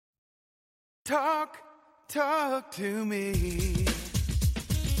Talk to me.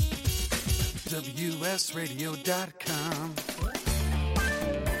 WSRadio.com.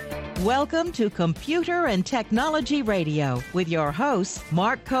 Welcome to Computer and Technology Radio with your hosts,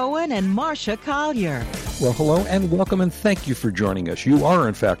 Mark Cohen and Marcia Collier. Well, hello and welcome, and thank you for joining us. You are,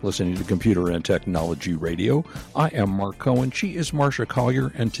 in fact, listening to Computer and Technology Radio. I am Mark Cohen. She is Marcia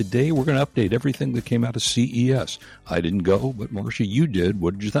Collier, and today we're going to update everything that came out of CES. I didn't go, but Marcia, you did.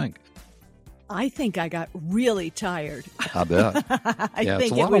 What did you think? I think I got really tired. I bet.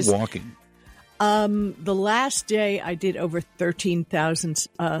 It's a lot of walking. The last day I did over 13,000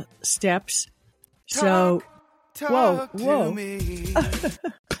 steps. Talk whoa. to me.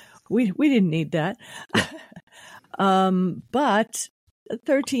 We didn't need that. But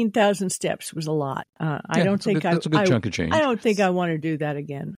 13,000 steps was a lot. I don't think that's a good chunk of change. I don't think I want to do that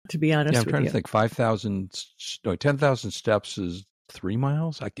again, to be honest with you. I'm trying to think. 10,000 steps is 3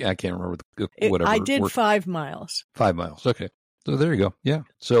 miles? I can't remember. Whatever. I did 5 miles. 5 miles. Okay. So there you go. Yeah.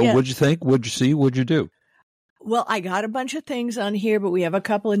 So what'd you think? What'd you see? What'd you do? Well, I got a bunch of things on here, but we have a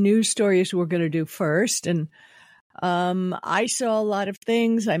couple of news stories we're going to do first. And I saw a lot of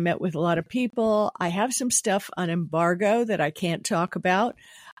things. I met with a lot of people. I have some stuff on embargo that I can't talk about.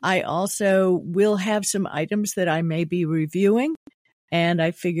 I also will have some items that I may be reviewing, and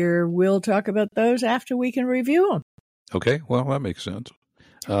I figure we'll talk about those after we can review them. Okay, well, that makes sense.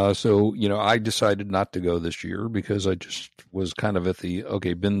 So, I decided not to go this year because I just was kind of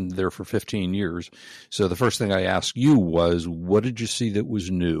been there for 15 years. So the first thing I asked you was, what did you see that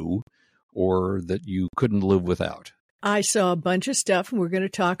was new or that you couldn't live without? I saw a bunch of stuff, and we're going to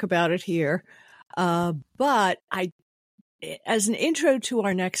talk about it here. But as an intro to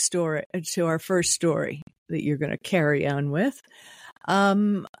our next story, to our first story that you're going to carry on with,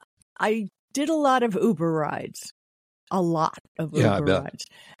 I did a lot of Uber rides. A lot of Uber rides.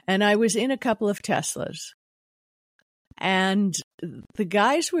 And I was in a couple of Teslas. And the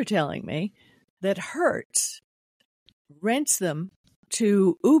guys were telling me that Hertz rents them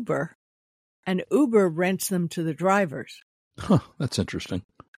to Uber, and Uber rents them to the drivers. Huh, that's interesting.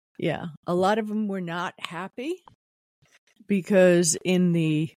 Yeah. A lot of them were not happy because in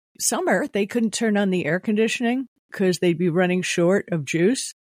the summer, they couldn't turn on the air conditioning because they'd be running short of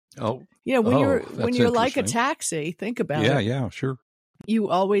juice. Oh. When you're like a taxi, think about it. Yeah, sure. You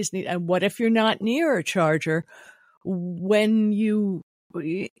always need, and what if you're not near a charger when you've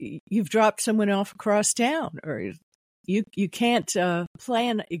dropped someone off across town, or you can't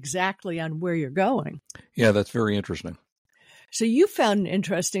plan exactly on where you're going. Yeah, that's very interesting. So you found an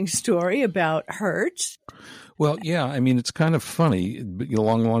interesting story about Hertz. Well, yeah, I mean, it's kind of funny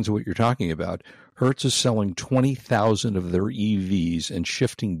along the lines of what you're talking about. Hertz is selling 20,000 of their EVs and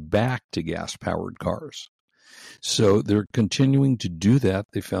shifting back to gas-powered cars. So they're continuing to do that.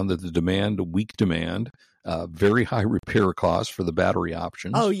 They found that a weak demand, very high repair costs for the battery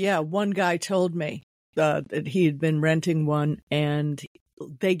options. Oh, yeah. One guy told me that he had been renting one, and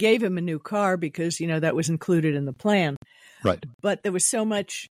they gave him a new car because, that was included in the plan. Right. But there was so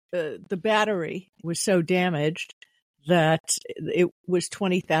much, the battery was so damaged that it was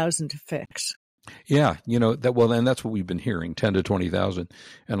 $20,000 to fix. Yeah, and that's what we've been hearing, 10 to 20,000.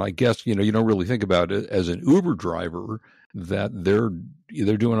 And I guess, you don't really think about it as an Uber driver that they're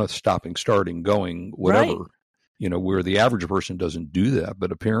doing a stopping, starting, going, whatever, right. Where the average person doesn't do that.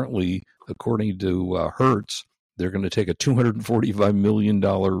 But apparently, according to Hertz, they're going to take a $245 million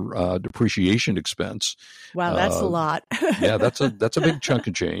depreciation expense. Wow, that's a lot. Yeah, that's a big chunk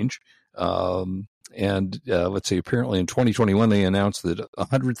of change. And let's see, apparently in 2021, they announced that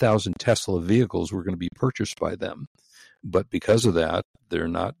 100,000 Tesla vehicles were going to be purchased by them. But because of that, they're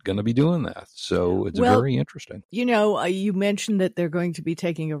not going to be doing that. So it's very interesting. You mentioned that they're going to be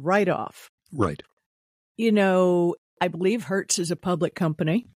taking a write-off. Right. I believe Hertz is a public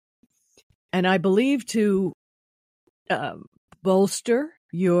company. And I believe to bolster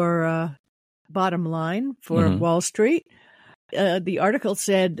your bottom line for Wall Street, the article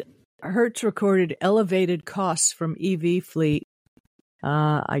said Hertz recorded elevated costs from EV fleet.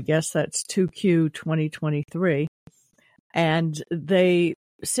 I guess that's 2Q 2023. And they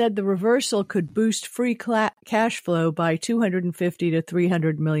said the reversal could boost free cash flow by $250 to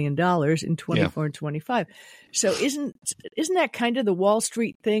 $300 million in 24 and 25. So isn't that kind of the Wall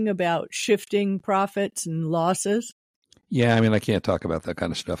Street thing about shifting profits and losses? Yeah, I mean, I can't talk about that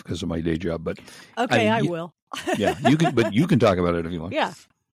kind of stuff because of my day job, but okay, I will. Yeah, you can, but you can talk about it if you want. Yeah.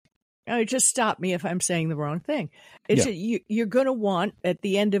 Just stop me if I'm saying the wrong thing. You're going to want, at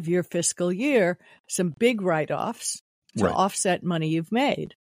the end of your fiscal year, some big write-offs to offset money you've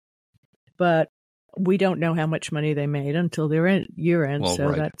made. But we don't know how much money they made until their year end. Well,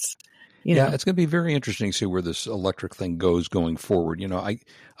 so that's... Yeah, it's going to be very interesting to see where this electric thing goes going forward.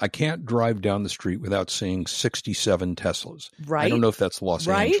 I can't drive down the street without seeing 67 Teslas. Right. I don't know if that's Los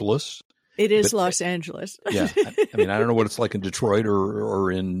Angeles. It is Los Angeles. Yeah. I mean, I don't know what it's like in Detroit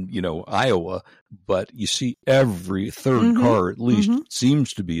or in, Iowa, but you see every third car at least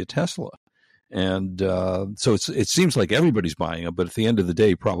seems to be a Tesla. And so it seems like everybody's buying them, but at the end of the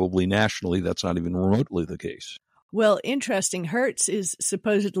day, probably nationally, that's not even remotely the case. Well, interesting. Hertz is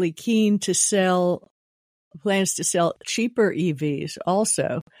supposedly keen to plans to sell cheaper EVs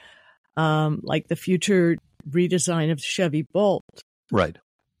also, like the future redesign of the Chevy Bolt. Right.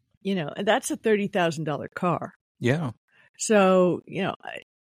 That's a $30,000 car. Yeah. So,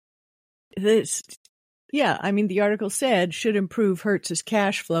 the article said should improve Hertz's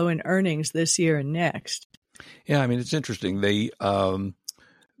cash flow and earnings this year and next. Yeah, I mean, it's interesting. They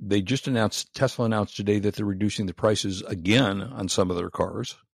just Tesla announced today that they're reducing the prices again on some of their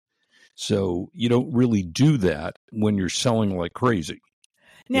cars. So you don't really do that when you're selling like crazy.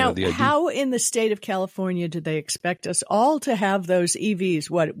 Now, how in the state of California do they expect us all to have those EVs?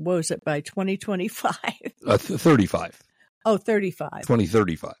 What was it by 2025? 35. Oh, 35.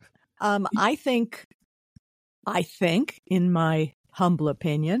 2035. I think, in my humble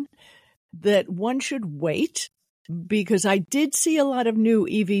opinion, that one should wait, because I did see a lot of new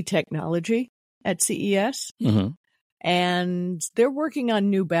EV technology at CES, and they're working on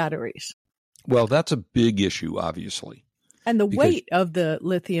new batteries. Well, that's a big issue, obviously. And the weight of the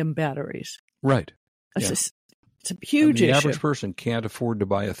lithium batteries. Right. It's a huge issue. The average person can't afford to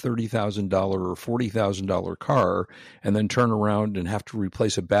buy a $30,000 or $40,000 car and then turn around and have to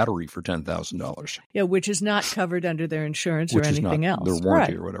replace a battery for $10,000. Yeah, which is not covered under their insurance or anything else. Their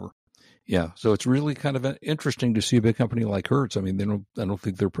warranty or whatever. Yeah, so it's really kind of interesting to see a big company like Hertz. I mean, I don't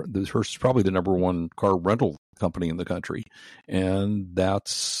think Hertz is probably the number one car rental company in the country, and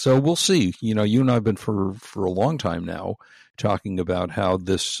so we'll see. You and I have been for a long time now talking about how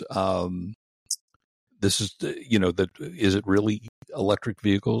this is, that is it really electric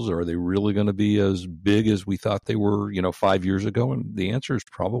vehicles? Or are they really going to be as big as we thought they were, 5 years ago? And the answer is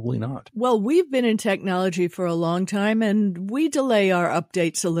probably not. Well, we've been in technology for a long time, and we delay our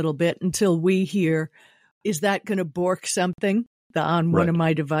updates a little bit until we hear, is that going to bork something on one of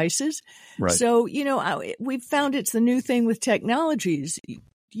my devices? Right. So, we've found it's the new thing with technologies.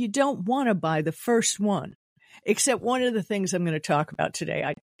 You don't want to buy the first one, except one of the things I'm going to talk about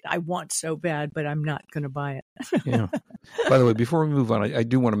today. I want so bad, but I'm not going to buy it. Yeah. By the way, before we move on, I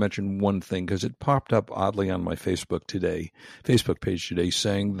do want to mention one thing, because it popped up oddly on my Facebook page today,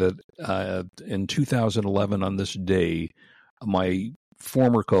 saying that in 2011 on this day, my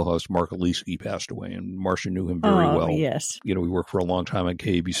former co-host Mark Aliski passed away, and Marcia knew him very well. Yes. We worked for a long time on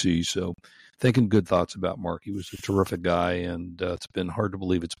KABC, so thinking good thoughts about Mark. He was a terrific guy, and it's been hard to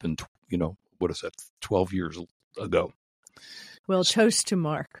believe it's been 12 years ago. Well, toast to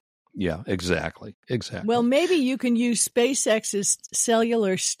Mark. Yeah, exactly. Well, maybe you can use SpaceX's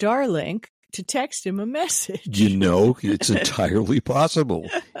cellular Starlink to text him a message. It's entirely possible.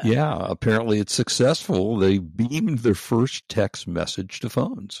 Yeah, apparently it's successful. They beamed their first text message to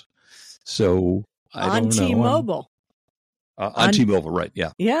phones. So I don't know. T-Mobile. On T-Mobile, right?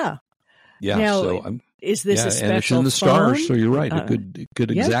 Yeah. Yeah. Yeah. Now, so is this a special and it's in the phone? stars, so you're right. It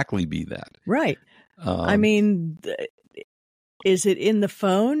could exactly be that. Right. I mean, is it in the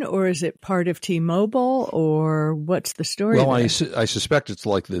phone, or is it part of T-Mobile, or what's the story? Well, I suspect it's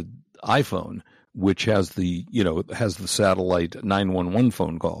like the iPhone, which has the satellite 911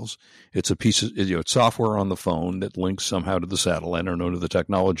 phone calls. It's a piece of it's software on the phone that links somehow to the satellite. I don't know the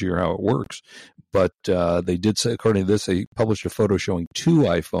technology or how it works, but they did say, according to this, they published a photo showing two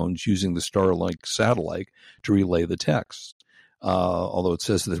iPhones using the Starlink satellite to relay the text. Although it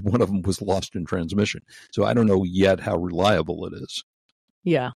says that one of them was lost in transmission. So I don't know yet how reliable it is.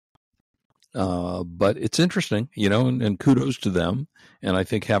 Yeah. But it's interesting, and kudos to them. And I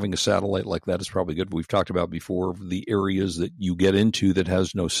think having a satellite like that is probably good. We've talked about before the areas that you get into that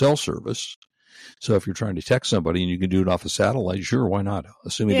has no cell service. So if you're trying to text somebody and you can do it off a satellite, sure, why not?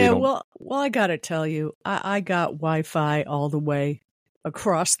 Assuming they don't. Well, I got to tell you, I got Wi-Fi all the way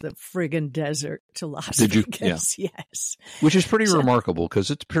across the friggin' desert to Las Vegas. Yeah. Yes. Which is pretty remarkable, because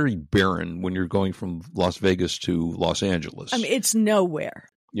it's pretty barren when you're going from Las Vegas to Los Angeles. I mean, it's nowhere.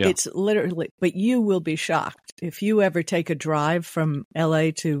 Yeah. It's literally, but you will be shocked if you ever take a drive from LA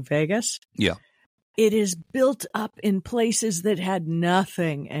to Vegas. Yeah. It is built up in places that had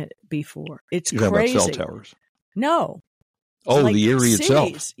nothing before. It's You're crazy. Talking about cell towers? No. Oh, like the area cities.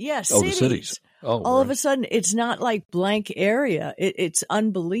 itself. Yes, the cities. Oh, all of a sudden, it's not like blank area. It's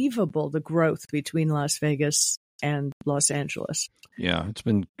unbelievable, the growth between Las Vegas and Los Angeles. Yeah,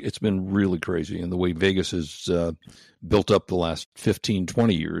 it's been really crazy, and the way Vegas has built up the last 15,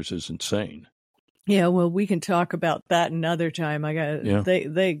 20 years is insane. Yeah, well, we can talk about that another time. Yeah.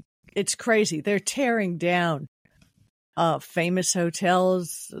 It's crazy. They're tearing down famous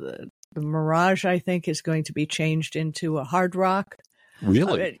hotels. The Mirage, I think, is going to be changed into a Hard Rock.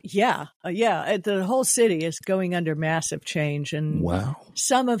 Really? Yeah. The whole city is going under massive change, and Wow.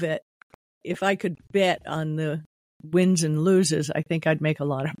 some of it, if I could bet on the wins and loses, I think I'd make a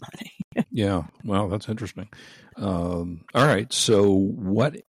lot of money. Yeah. Wow, that's interesting. All right. So,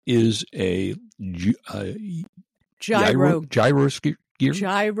 what is a Gyrogear.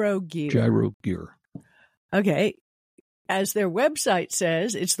 Gyrogear. Okay. As their website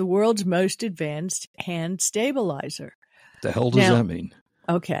says, it's the world's most advanced hand stabilizer. The hell does that mean?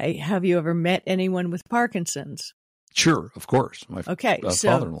 Okay. Have you ever met anyone with Parkinson's? Sure, of course. My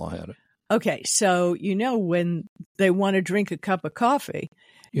father-in-law had it. Okay. So, when they want to drink a cup of coffee.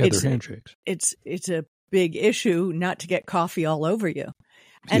 Yeah, they're handshakes. It's a big issue not to get coffee all over you.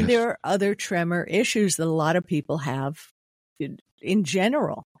 And there are other tremor issues that a lot of people have in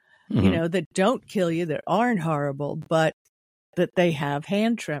general, that don't kill you, that aren't horrible, but that they have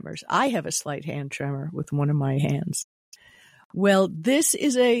hand tremors. I have a slight hand tremor with one of my hands. Well, this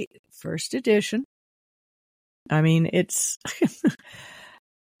is a first edition. I mean, it's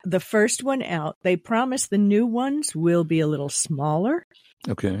the first one out. They promise the new ones will be a little smaller.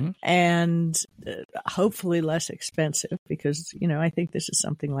 Okay. And hopefully less expensive because, I think this is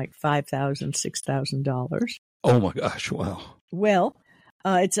something like $5,000, $6,000. Oh, my gosh. Wow. Well,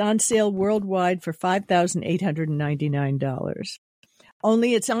 it's on sale worldwide for $5,899.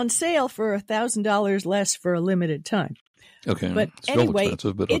 Only it's on sale for $1,000 less for a limited time. Okay. But Still anyway,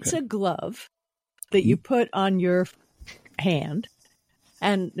 expensive, but it's a glove that you put on your hand,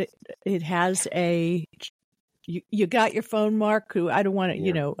 and it has a... You got your phone, Mark, who I don't want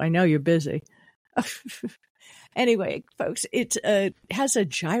to, I know you're busy. Anyway, folks, it has a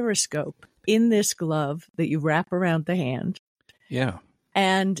gyroscope in this glove that you wrap around the hand. Yeah.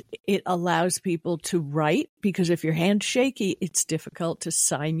 And it allows people to write because if your hand's shaky, it's difficult to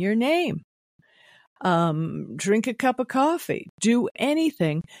sign your name. Drink a cup of coffee, do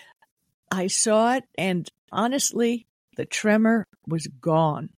anything. I saw it, and honestly, the tremor was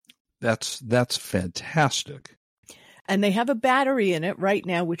gone. That's fantastic. And they have a battery in it right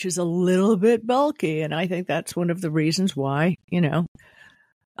now, which is a little bit bulky. And I think that's one of the reasons why,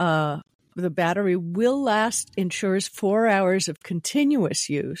 the battery will ensures 4 hours of continuous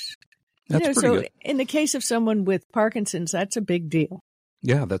use. That's pretty good. In the case of someone with Parkinson's, that's a big deal.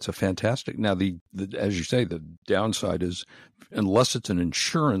 Yeah, that's a fantastic. Now, the as you say, the downside is unless it's an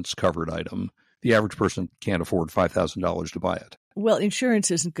insurance covered item, the average person can't afford $5,000 to buy it. Well, insurance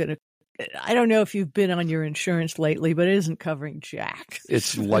isn't going to. I don't know if you've been on your insurance lately, but it isn't covering jack.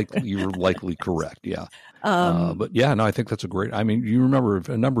 It's likely you're likely correct. Yeah. But yeah, no, I think that's a great. I mean, you remember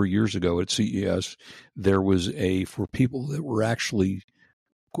a number of years ago at CES, there was for people that were actually,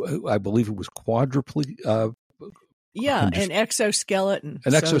 I believe it was quadriplegic. An exoskeleton.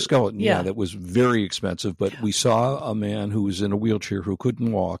 An exoskeleton, that was very expensive. But we saw a man who was in a wheelchair who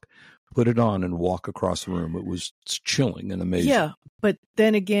couldn't walk, put it on and walk across the room. It was chilling and amazing. Yeah, but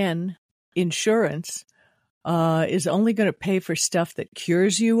then again, insurance is only going to pay for stuff that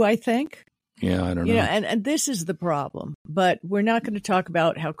cures you, I think. Yeah, I don't know. And this is the problem. But we're not going to talk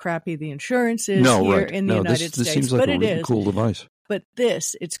about how crappy the insurance is in the United States. This seems like a really cool device. But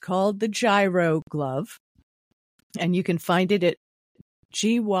it's called the Gyro Glove. And you can find it at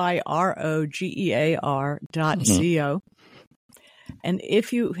gyrogear.co. And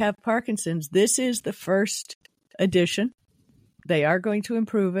if you have Parkinson's, this is the first edition. They are going to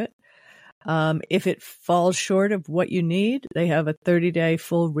improve it. If it falls short of what you need, they have a 30-day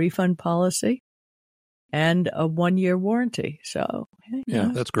full refund policy and a 1-year warranty. So yeah,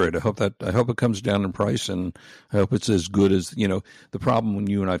 that's great. I hope it comes down in price, and I hope it's as good as the problem when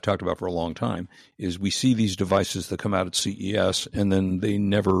you and I've talked about for a long time is we see these devices that come out at CES and then they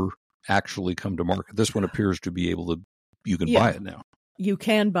never actually come to market. This one appears to be able to. You can buy it now. You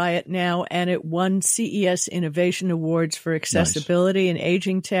can buy it now, and it won CES Innovation Awards for accessibility and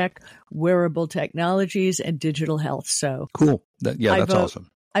aging tech, wearable technologies, and digital health. So cool. That's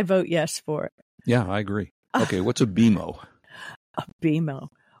awesome. I vote yes for it. Yeah, I agree. Okay, what's a BeamO? A BeamO.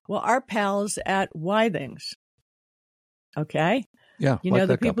 Well, our pals at Withings. Okay? Yeah.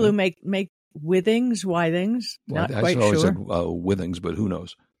 The people who make Withings. Not quite sure. I always said Withings, but who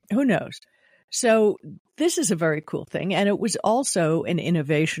knows? Who knows? So this is a very cool thing. And it was also an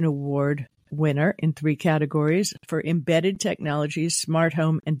Innovation Award winner in 3 categories for embedded technologies, smart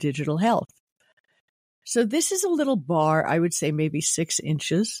home, and digital health. So this is a little bar, I would say maybe 6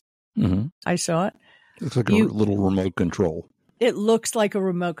 inches. Mm-hmm. I saw it. It's like a little remote control. It looks like a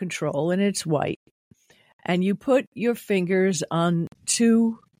remote control, and it's white. And you put your fingers on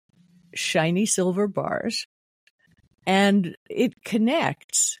 2 shiny silver bars, and it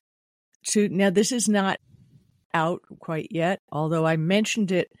connects to, now this is not out quite yet, although I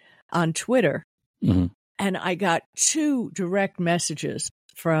mentioned it on Twitter, Mm-hmm. and I got 2 direct messages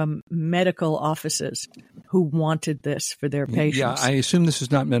from medical offices who wanted this for their patients. Yeah, I assume this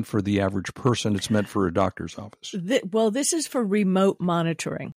is not meant for the average person. It's meant for a doctor's office. Well, this is for remote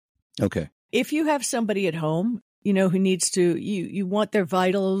monitoring. Okay. If you have somebody at home, who needs to, you want their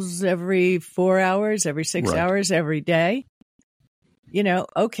vitals every 4 hours, every 6 hours, every day,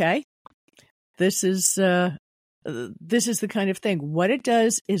 okay. This is the kind of thing. What it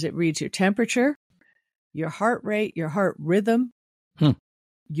does is it reads your temperature, your heart rate, your heart rhythm,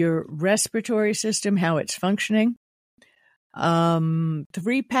 your respiratory system, how it's functioning.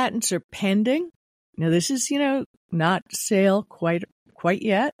 3 patents are pending. Now, this is, not sale quite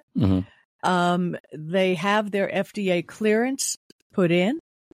yet. Mm-hmm. They have their FDA clearance put in,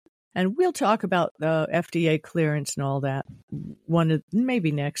 and we'll talk about the FDA clearance and all that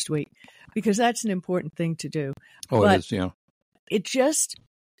maybe next week, because that's an important thing to do. Oh, but it is, yeah. It just,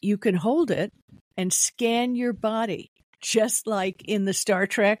 you can hold it and scan your body, just like in the Star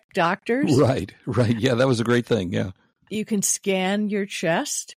Trek doctors. Right. Yeah, that was a great thing, yeah. You can scan your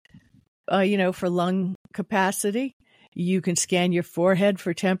chest, for lung capacity. You can scan your forehead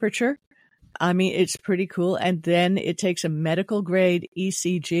for temperature. I mean, it's pretty cool. And then it takes a medical grade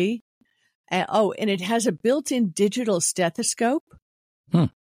ECG. And it has a built-in digital stethoscope,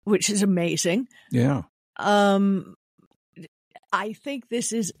 which is amazing. Yeah. I think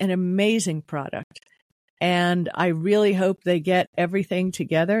this is an amazing product. And I really hope they get everything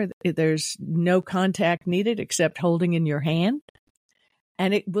together. There's no contact needed except holding in your hand.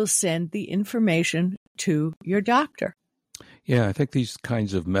 And it will send the information to your doctor. Yeah, I think these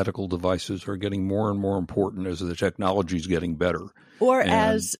kinds of medical devices are getting more and more important as the technology is getting better. Or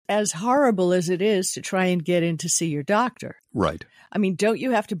as horrible as it is to try and get in to see your doctor. Right. I mean, don't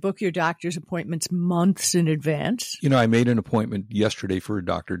you have to book your doctor's appointments months in advance? I made an appointment yesterday for a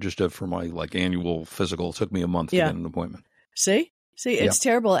doctor just for my annual physical. It took me a month to get an appointment. See, it's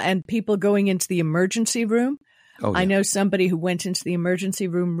terrible. And people going into the emergency room. Oh, yeah. I know somebody who went into the emergency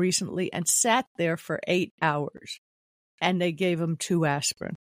room recently and sat there for 8 hours, and they gave him 2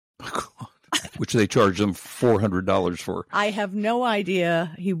 aspirin. Which they charged him $400 for. I have no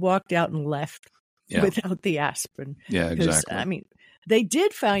idea. He walked out and left without the aspirin. Yeah, exactly. I mean, they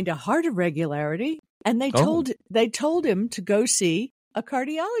did find a heart irregularity, and they told him to go see a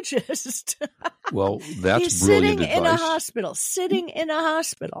cardiologist. Well, that's He's brilliant sitting advice. Sitting in a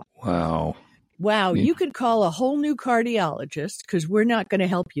hospital. Wow. Yeah. You could call a whole new cardiologist, because we're not going to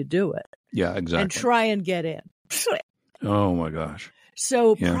help you do it. Yeah, exactly. And try and get in. Oh, my gosh.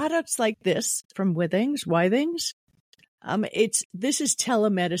 So products like this from Withings, this is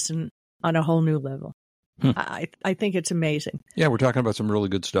telemedicine on a whole new level. I think it's amazing. Yeah, we're talking about some really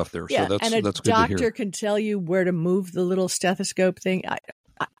good stuff there. Yeah, So that's and good to hear. a doctor can tell you where to move the little stethoscope thing.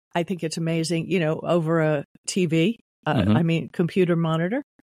 I think it's amazing, over a TV, computer monitor.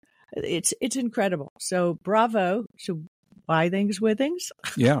 It's incredible. So bravo to Withings.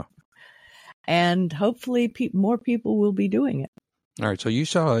 Yeah. And hopefully more people will be doing it. All right. So you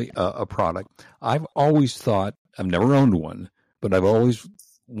saw a product. I've always thought, I've never owned one, but I've always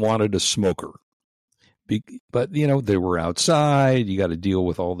wanted a smoker. But, they were outside. You got to deal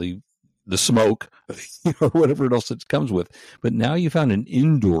with all the smoke or whatever else it comes with. But now you found an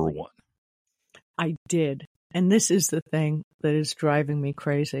indoor one. I did. And this is the thing that is driving me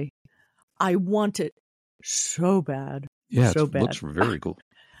crazy. I want it so bad. Yeah, so it bad. looks very cool.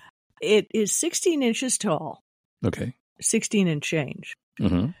 It is 16 inches tall. Okay. 16 and change.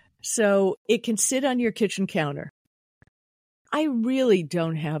 Mm-hmm. So it can sit on your kitchen counter. I really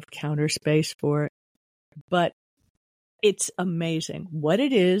don't have counter space for it, but it's amazing. What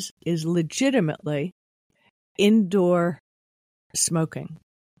it is legitimately indoor smoking.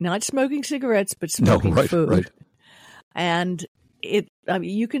 Not smoking cigarettes, but smoking food. Right. And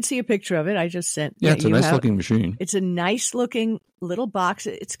you can see a picture of it. I just sent. Yeah, it's a nice looking machine. It's a nice looking little box.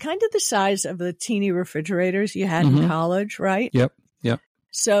 It's kind of the size of the teeny refrigerators you had in college, right? Yep.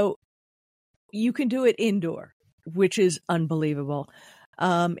 So you can do it indoor, which is unbelievable.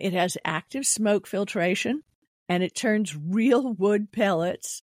 It has active smoke filtration, and it turns real wood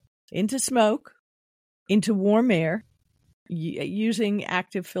pellets into smoke, into warm air, using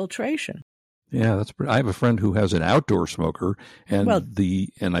active filtration. Yeah, that's pretty. I have a friend who has an outdoor smoker, and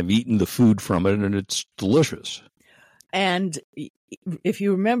I've eaten the food from it, and it's delicious. And if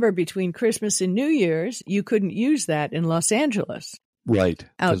you remember, between Christmas and New Year's, you couldn't use that in Los Angeles. Right.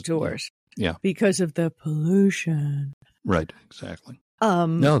 Outdoors. Yeah. Because of the pollution. Right. Exactly.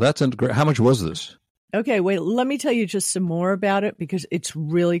 No, that's great. How much was this? Okay, wait, let me tell you just some more about it because it's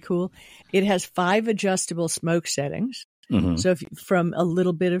really cool. It has 5 adjustable smoke settings. Mm-hmm. So from a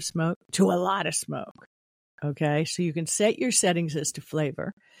little bit of smoke to a lot of smoke. Okay, so you can set your settings as to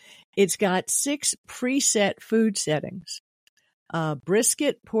flavor. It's got 6 preset food settings.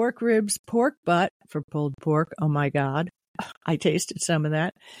 Brisket, pork ribs, pork butt for pulled pork. Oh my God. I tasted some of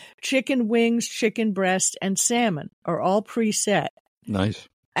that. Chicken wings, chicken breast, and salmon are all preset. Nice.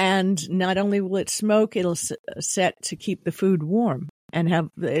 And not only will it smoke, it'll set to keep the food warm, and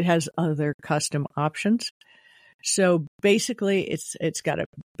it has other custom options. So basically, it's got a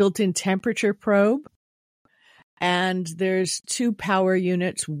built-in temperature probe, and there's 2 power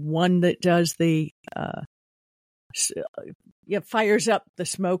units. One that does fires up the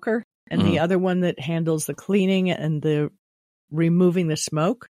smoker, and the other one that handles the cleaning and the removing the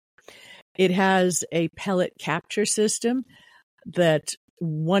smoke. It has a pellet capture system that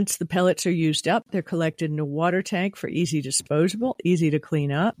once the pellets are used up, they're collected in a water tank for easy disposal, easy to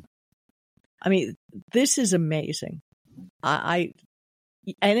clean up. I mean, this is amazing. And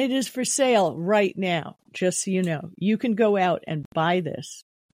it is for sale right now, just so you know. You can go out and buy this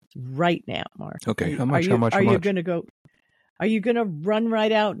right now, Mark. Okay, how much? Are you going to run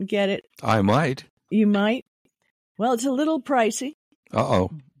right out and get it? I might. You might. Well, it's a little pricey.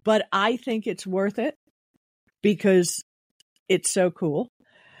 Uh-oh. But I think it's worth it because it's so cool.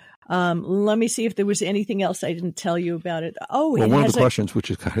 Let me see if there was anything else I didn't tell you about it. Oh, well, one of the questions,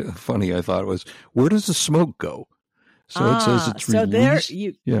 which is kind of funny, I thought, was where does the smoke go? So it says it's released.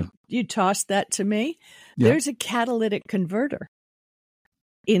 So you tossed that to me. Yeah. There's a catalytic converter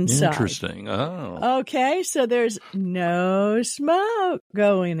inside. Interesting. Oh. Okay, so there's no smoke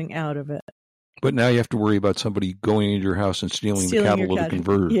going out of it. But now you have to worry about somebody going into your house and stealing the catalytic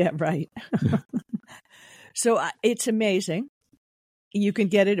converter. Yeah, right. Yeah. So it's amazing. You can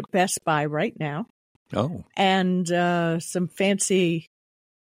get it at Best Buy right now. Oh. And some fancy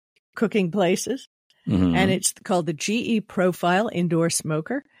cooking places. Mm-hmm. And it's called the GE Profile Indoor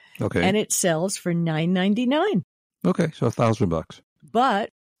Smoker. Okay. And it sells for $9.99. Okay, so $1,000. But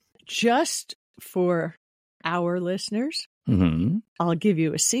just for our listeners, I'll give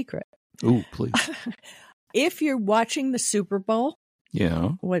you a secret. Ooh, please. If you're watching the Super Bowl,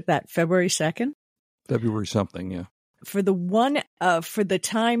 February 2nd? February something, yeah. For the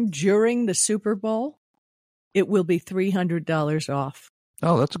time during the Super Bowl, it will be $300 off.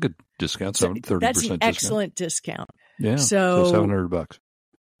 Oh, that's a good discount. 30% that's an excellent discount. Yeah. So $700.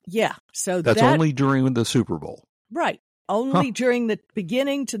 Yeah. So that's only during the Super Bowl. Right. Only during the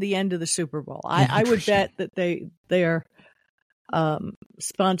beginning to the end of the Super Bowl. I would bet that they are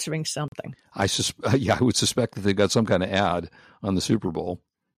sponsoring something. I would suspect that they got some kind of ad on the Super Bowl.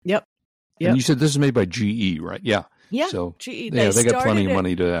 Yep. And you said this is made by GE, right? Yeah. Yeah. So GE. They got plenty of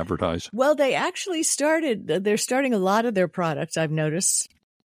money to advertise. Well, they actually they're starting a lot of their products, I've noticed,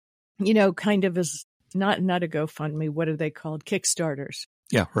 kind of as not a GoFundMe. What are they called? Kickstarters.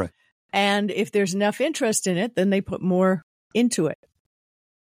 Yeah. Right. And if there's enough interest in it, then they put more into it.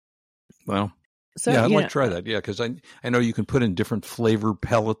 Well, so, I'd like to try that. Yeah, because I know you can put in different flavor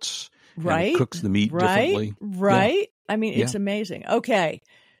pellets. Right. And it cooks the meat differently. Right. Yeah. I mean, it's amazing. Okay.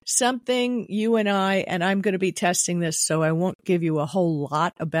 Something you and I'm going to be testing this, so I won't give you a whole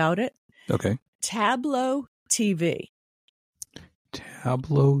lot about it. Okay. Tablo TV.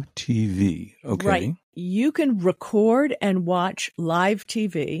 Tablo TV. Okay. Right. You can record and watch live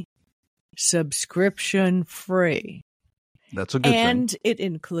TV subscription free. That's a good thing. And it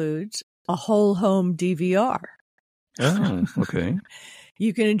includes a whole home DVR. Oh, okay.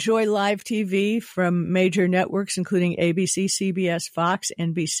 You can enjoy live TV from major networks, including ABC, CBS, Fox,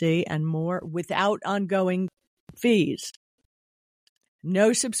 NBC, and more, without ongoing fees.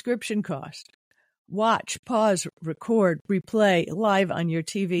 No subscription cost. Watch, pause, record, replay live on your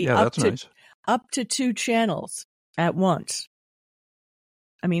TV. Yeah, that's nice. Up to 2 channels at once.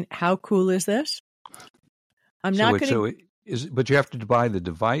 I mean, how cool is this? But you have to buy the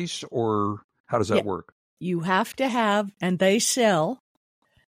device, or how does that work? You have to have, and they sell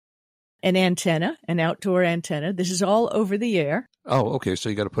an antenna, an outdoor antenna. This is all over the air. Oh, okay. So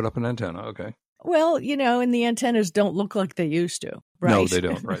you got to put up an antenna. Okay. Well, and the antennas don't look like they used to, right? No, they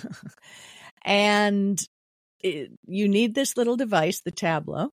don't, right. And you need this little device, the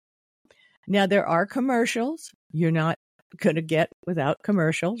Tablo. Now, there are commercials. You're not going to get without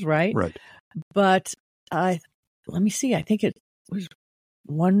commercials, right? Right. But let me see. I think it was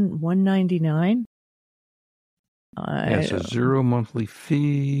 $199. It's a 0 monthly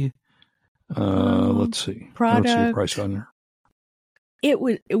fee. Let's see. Product. I don't see a price on there. It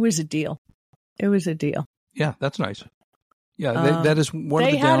was a deal. It was a deal. Yeah, that's nice. Yeah, that is one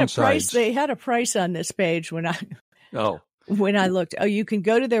of the downsides. They had a price on this page when I looked. Oh, you can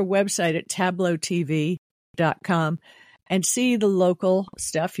go to their website at tablotv.com and see the local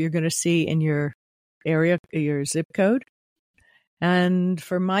stuff you're going to see in your area, your zip code. And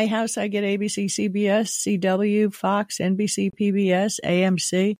for my house, I get ABC, CBS, CW, Fox, NBC, PBS,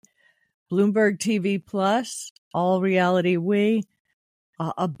 AMC, Bloomberg TV Plus, All Reality We,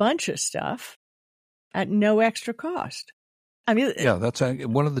 a bunch of stuff at no extra cost. I mean, yeah, that's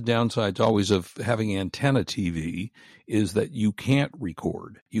one of the downsides always of having antenna TV is that you can't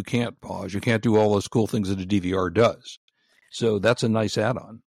record, you can't pause, you can't do all those cool things that a DVR does. So that's a nice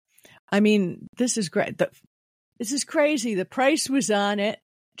add-on. I mean, this is great. This is crazy. The price was on it.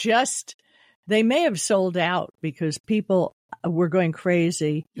 They may have sold out because people were going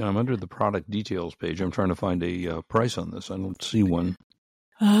crazy. Yeah, I'm under the product details page. I'm trying to find a price on this. I don't see one.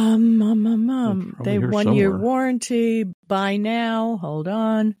 They have 1 year warranty. Buy now. Hold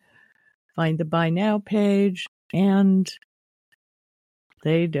on. Find the buy now page. And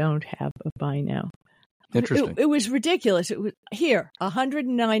they don't have a buy now. Interesting. It was ridiculous. It was here,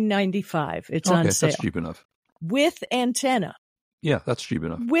 $109.95. It's on sale. That's cheap enough. With antenna. Yeah, that's cheap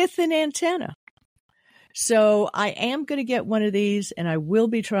enough. With an antenna. So I am going to get one of these, and I will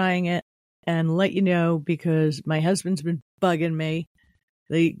be trying it and let you know because my husband's been bugging me.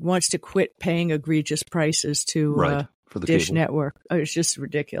 He wants to quit paying egregious prices to for the Dish cable Network. Oh, it's just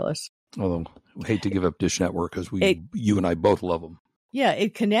ridiculous. Although I hate to give up Dish Network because you and I both love them. Yeah,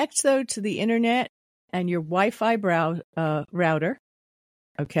 it connects, though, to the internet and your Wi-Fi router.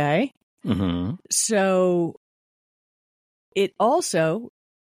 Okay? Mm-hmm. So it also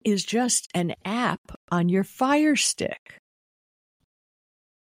is just an app on your Fire Stick.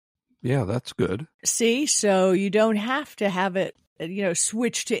 Yeah, that's good. See, so you don't have to have it,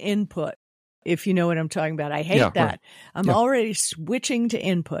 switch to input, if you know what I'm talking about. I hate that. Right. I'm already switching to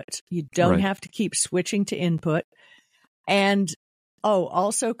input. You don't have to keep switching to input. And,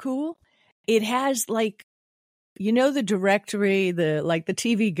 also cool, it has the directory, the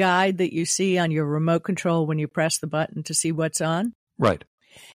TV guide that you see on your remote control when you press the button to see what's on. Right.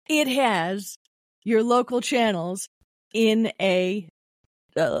 It has your local channels in a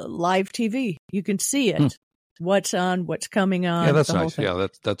live TV. You can see it. What's on, what's coming on. Yeah, that's nice. Yeah,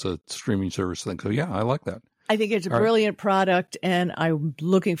 that's a streaming service thing. So, yeah, I like that. I think it's a brilliant product, and I'm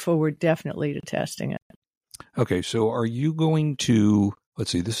looking forward definitely to testing it. Okay, so are you going to,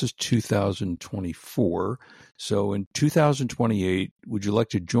 let's see, this is 2024. So in 2028, would you like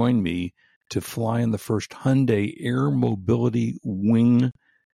to join me to fly in the first Hyundai Air Mobility Wing?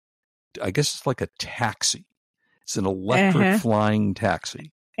 I guess it's like a taxi. It's an electric flying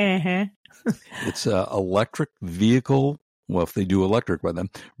taxi. It's an electric vehicle. Well, if they do electric by then,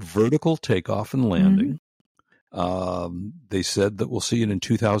 vertical takeoff and landing. They said that we'll see it in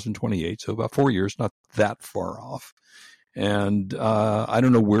 2028. So about 4 years, not that far off. And I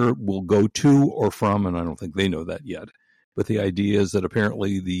don't know where it will go to or from, and I don't think they know that yet. But the idea is that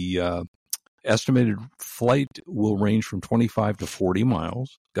apparently the estimated flight will range from 25 to 40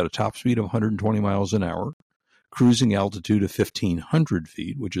 miles, got a top speed of 120 miles an hour, cruising altitude of 1,500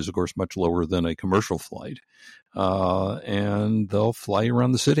 feet, which is, of course, much lower than a commercial flight. And they'll fly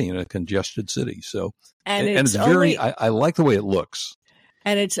around the city in a congested city. So, and it's very, I like the way it looks.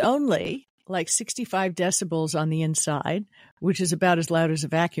 And it's only like 65 decibels on the inside, which is about as loud as a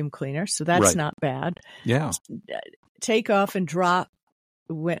vacuum cleaner. So that's not bad. Yeah. Takeoff and drop.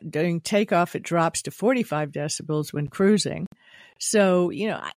 During takeoff, it drops to 45 decibels when cruising. So,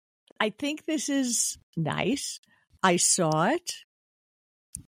 I think this is nice. I saw it.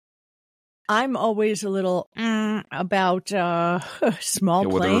 I'm always a little about small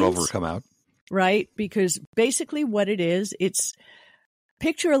planes. Whether it'll ever come out. Right? Because basically what it is, it's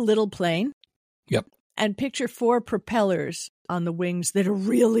picture a little plane. Yep. And picture 4 propellers on the wings that are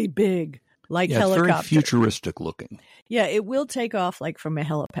really big, like helicopters. It's very futuristic looking. Yeah, it will take off like from a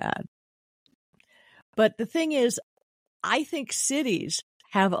helipad. But the thing is, I think cities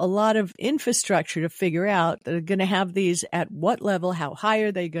have a lot of infrastructure to figure out that are going to have these at what level, how high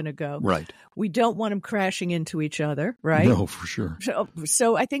are they going to go? Right. We don't want them crashing into each other, right? No, for sure.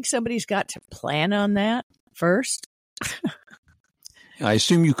 So I think somebody's got to plan on that first. I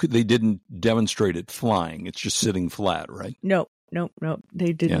assume they didn't demonstrate it flying. It's just sitting flat, right? No,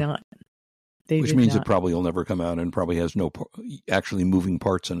 they did not. Which means it probably will never come out and probably has no actually moving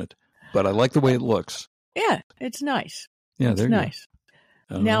parts in it. But I like the way it looks. Yeah, it's nice. Yeah, it's there nice.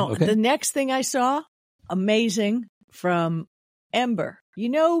 You go. Now, okay. the next thing I saw, amazing, from Ember. You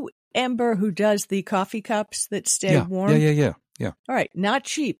know Ember, who does the coffee cups that stay warm? Yeah. All right, not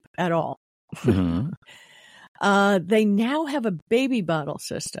cheap at all. Mm-hmm. They now have a baby bottle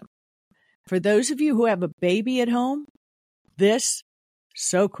system. For those of you who have a baby at home, this,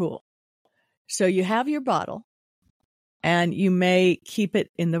 so cool. So you have your bottle, and you may keep it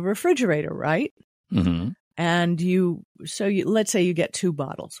in the refrigerator, right? Mm-hmm. And let's say you get 2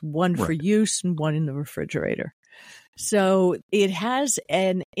 bottles, one for use and one in the refrigerator. So it has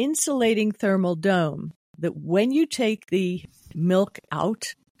an insulating thermal dome that when you take the milk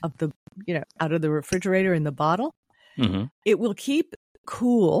out of the refrigerator in the bottle, mm-hmm. it will keep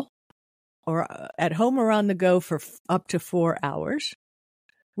cool or at home or on the go for up to 4 hours,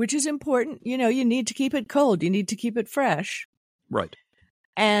 which is important. You need to keep it cold. You need to keep it fresh. Right.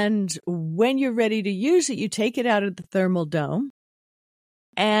 And when you're ready to use it, you take it out of the thermal dome,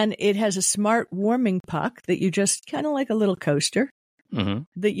 and it has a smart warming puck that you just kind of like a little coaster mm-hmm.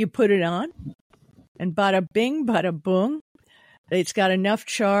 that you put it on, and bada bing, bada boom. It's got enough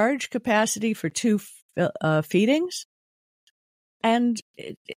charge capacity for 2 feedings, and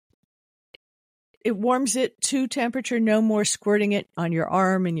it warms it to temperature, no more squirting it on your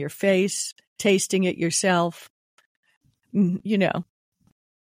arm and your face, tasting it yourself.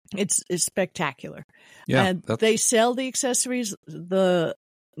 It's spectacular. Yeah, and they sell the accessories, the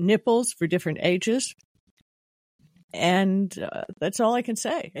nipples for different ages. And that's all I can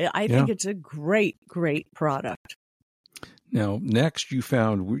say. I think it's a great, great product. Now, next you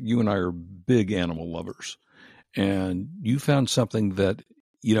and I are big animal lovers, and you found something that,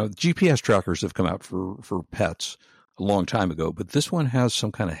 GPS trackers have come out for pets a long time ago, but this one has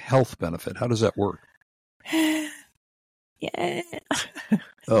some kind of health benefit. How does that work? Yeah.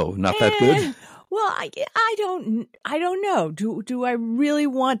 Oh, not that good? Well, I don't know. Do I really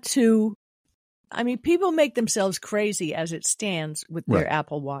want to? I mean, people make themselves crazy as it stands with their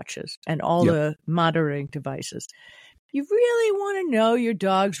Apple Watches and all the monitoring devices. You really want to know your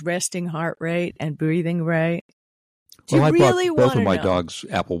dog's resting heart rate and breathing rate? I bought both of my dogs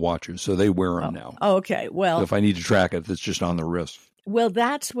Apple Watches, so they wear them now. Oh, okay. Well, so if I need to track it, it's just on the wrist. Well,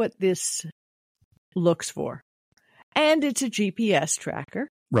 that's what this looks for. And it's a GPS tracker.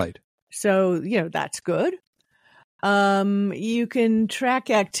 Right. So, that's good. You can track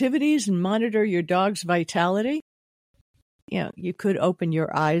activities and monitor your dog's vitality. You could open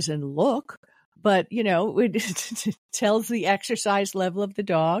your eyes and look, but, it tells the exercise level of the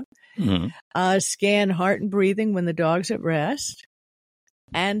dog. Mm-hmm. Scan heart and breathing when the dog's at rest.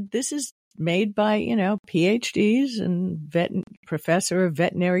 And this is made by, PhDs and professor of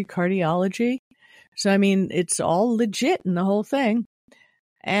veterinary cardiology. So, I mean, it's all legit in the whole thing.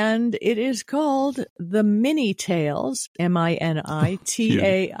 And it is called the Minitailz,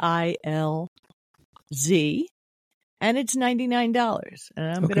 Minitailz. And it's $99.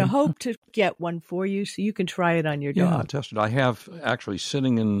 And I'm going to hope to get one for you so you can try it on your dog. Yeah, test it. I have actually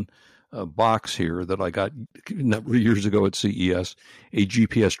sitting in a box here that I got a number of years ago at CES, a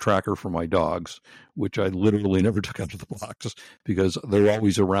GPS tracker for my dogs, which I literally never took out of the box because they're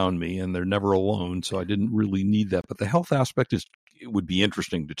always around me and they're never alone. So I didn't really need that. But the health aspect it would be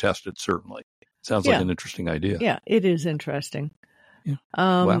interesting to test it, certainly. Sounds like an interesting idea. Yeah, it is interesting. Yeah.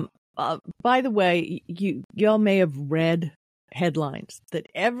 Wow. By the way, y'all may have read headlines that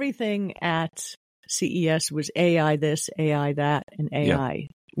everything at CES was AI this, AI that, and AI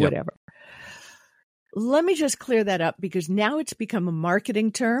whatever. Let me just clear that up because now it's become a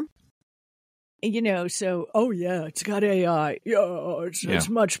marketing term. So, it's got AI. Yeah, it's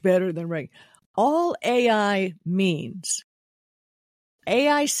much better than regular. All AI means,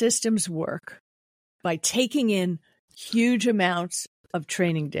 AI systems work by taking in huge amounts of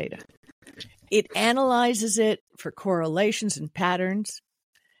training data. It analyzes it for correlations and patterns,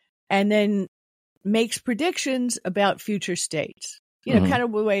 and then makes predictions about future states. Kind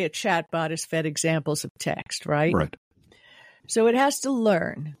of the way a chatbot is fed examples of text, right? Right. So it has to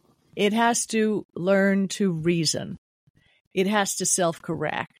learn. It has to learn to reason. It has to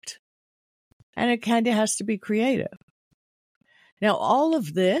self-correct. And it kind of has to be creative. Now, all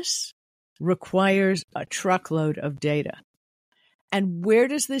of this requires a truckload of data. And where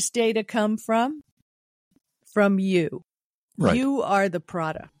does this data come from? From you. Right. You are the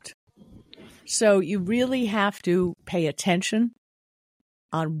product. So you really have to pay attention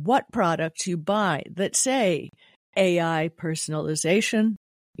on what products you buy that say AI personalization,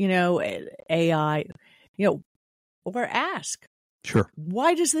 AI, or ask, Sure.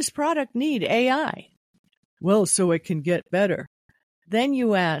 Why does this product need AI? Well, so it can get better. Then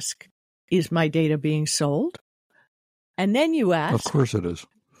you ask, is my data being sold? And then you ask, Of course it is.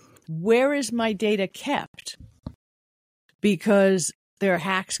 where is my data kept? Because there are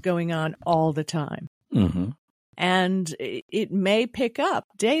hacks going on all the time. Mm-hmm. And it may pick up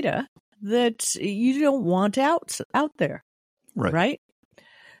data that you don't want out there. Right?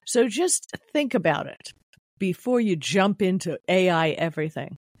 So just think about it before you jump into AI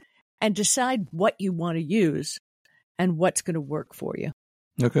everything and decide what you want to use and what's going to work for you.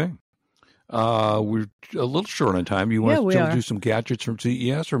 Okay. We're a little short on time. You want to still do some gadgets from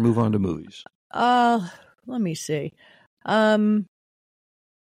CES or move on to movies? Let me see. I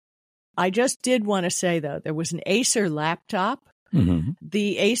just did want to say, though, there was an Acer laptop,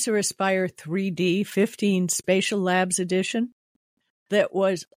 the Acer Aspire 3D 15 SpatialLabs edition that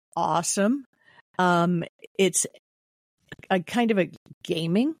was awesome. It's a kind of a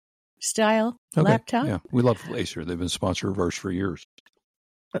gaming style laptop. Yeah, we love Acer. They've been a sponsor of ours for years.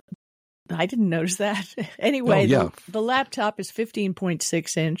 I didn't notice that. Anyway, the laptop is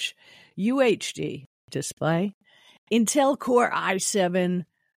 15.6 inch UHD display, Intel Core i7-13620H,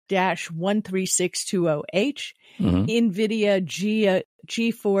 NVIDIA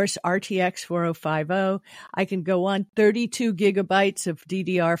GeForce RTX 4050. I can go on 32 gigabytes of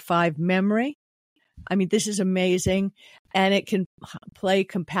DDR5 memory. I mean, this is amazing. And it can play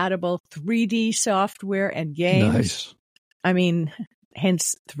compatible 3D software and games. Nice. I mean,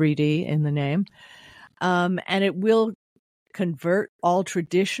 hence 3D in the name. And it will convert all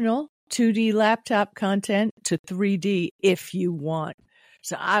traditional 2D laptop content to 3D if you want.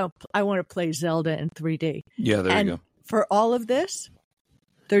 So I want to play Zelda in 3D. Yeah, there you go. For all of this,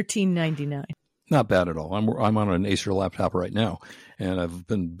 $13.99. Not bad at all. I'm on an Acer laptop right now, and I've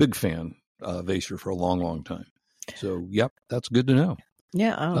been a big fan of Acer for a long, long time. So, yep, that's good to know.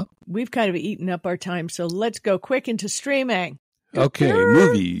 Yeah, we've kind of eaten up our time, so let's go quick into streaming. Okay,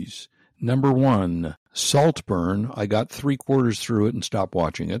 movies. Number 1, Saltburn. I got 3/4 through it and stopped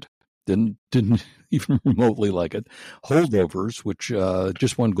watching it. Didn't even remotely like it. Holdovers, which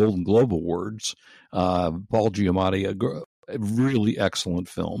just won Golden Globe Awards. Paul Giamatti, a really excellent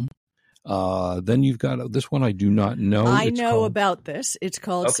film. Then you've got this one I do not know. I know about this. It's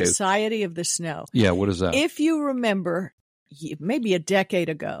called Society of the Snow. Yeah, what is that? If you remember, maybe a decade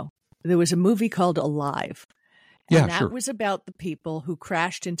ago, there was a movie called Alive. And that was about the people who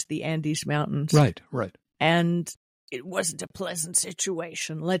crashed into the Andes Mountains. Right. And it wasn't a pleasant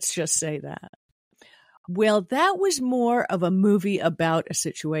situation. Let's just say that. Well, that was more of a movie about a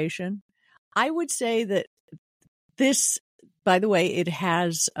situation. I would say that this, by the way, it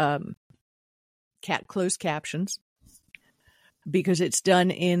has closed captions because it's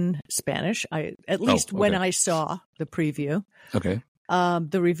done in Spanish. At least when I saw the preview. Okay.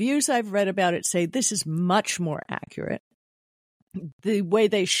 The reviews I've read about it say this is much more accurate. The way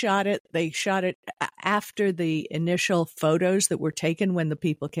they shot it after the initial photos that were taken when the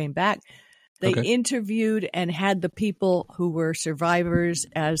people came back. They interviewed and had the people who were survivors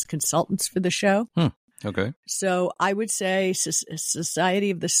as consultants for the show. Okay. So I would say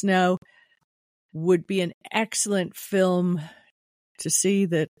Society of the Snow would be an excellent film to see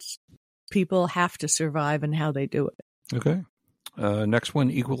that people have to survive and how they do it. Okay. Next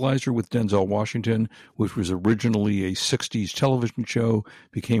one, Equalizer with Denzel Washington, which was originally a 60s television show,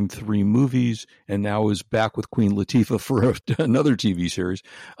 became 3 movies, and now is back with Queen Latifah for another TV series.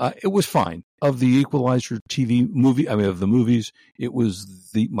 It was fine. Of the Equalizer of the movies, it was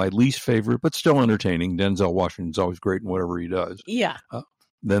my least favorite, but still entertaining. Denzel Washington's always great in whatever he does. Yeah.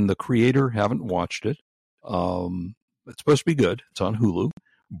 Then The Creator, haven't watched it. It's supposed to be good. It's on Hulu.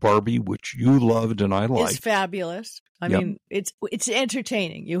 Barbie, which you loved and I liked. It's fabulous. I mean, it's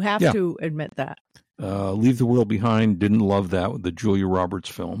entertaining. You have to admit that. Leave the World Behind, didn't love that, the Julia Roberts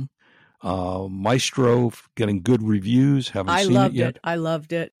film. Maestro, getting good reviews, haven't seen it yet. I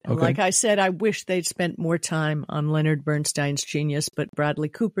loved it. Okay. Like I said, I wish they'd spent more time on Leonard Bernstein's genius, but Bradley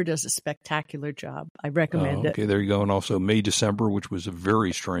Cooper does a spectacular job. I recommend it. Okay, there you go. And also May, December, which was a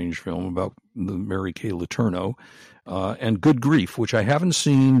very strange film about the Mary Kay Letourneau. And Good Grief, which I haven't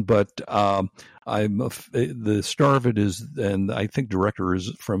seen, but the star of it is, and I think director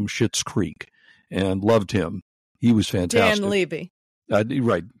is from Schitt's Creek, and loved him. He was fantastic. Dan Levy.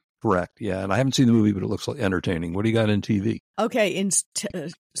 Right, correct. Yeah, and I haven't seen the movie, but it looks like entertaining. What do you got in TV? Okay, in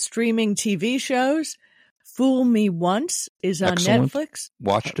streaming TV shows, Fool Me Once is on Netflix.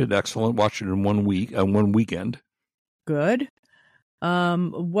 Watched it, excellent. Watched it in 1 weekend. Good.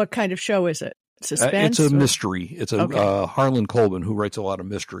 What kind of show is it? suspense? It's a mystery. It's a Okay. Harlan Coben who writes a lot of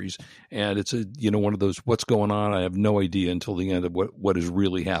mysteries, and it's a one of those what's going on. I have no idea until the end of what is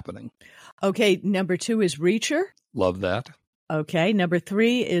really happening. Okay, number 2 is Reacher. Love that. Okay, number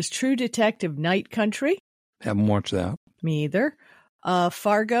 3 is True Detective Night Country. Haven't watched that. Me either.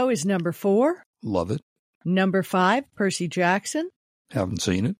 Fargo is number 4. Love it. Number 5, Percy Jackson. Haven't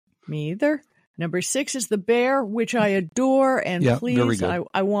seen it. Me either. Number 6 is The Bear, which I adore, and Yeah, very please, good.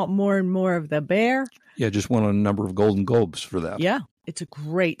 I want more and more of The Bear. Yeah, just won a number of Golden Globes for that. Yeah, it's a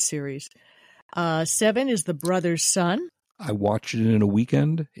great series. 7 is The Brother's Son. I watched it in a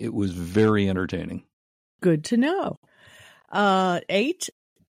weekend. It was very entertaining. Good to know. 8,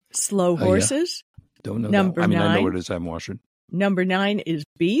 Slow Yeah. Horses. Don't know Number that. I mean, I know 9. what it is. I'm watching. Number 9 is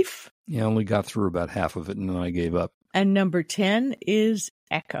Beef. Yeah, I only got through about half of it, and then I gave up. And number 10 is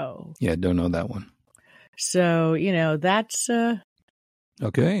Echo. Yeah, don't know that one. So, that's,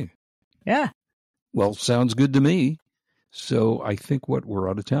 Okay. yeah, Well, sounds good to me. So I think we're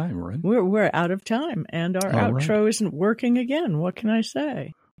out of time, right? we're out of time, and our All right. outro isn't working again. What can I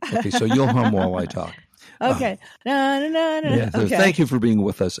say? Okay, so you'll hum while I talk. Okay. Na, na, na, na. Yeah, so Okay. thank you for being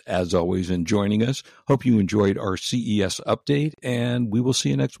with us as always and joining us. Hope you enjoyed our CES update, and we will see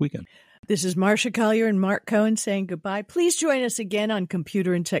you next weekend. This is Marcia Collier and Mark Cohen saying goodbye. Please join us again on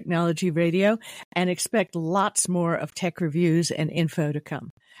Computer and Technology Radio and expect lots more of tech reviews and info to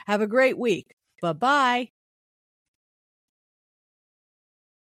come. Have a great week. Bye-bye.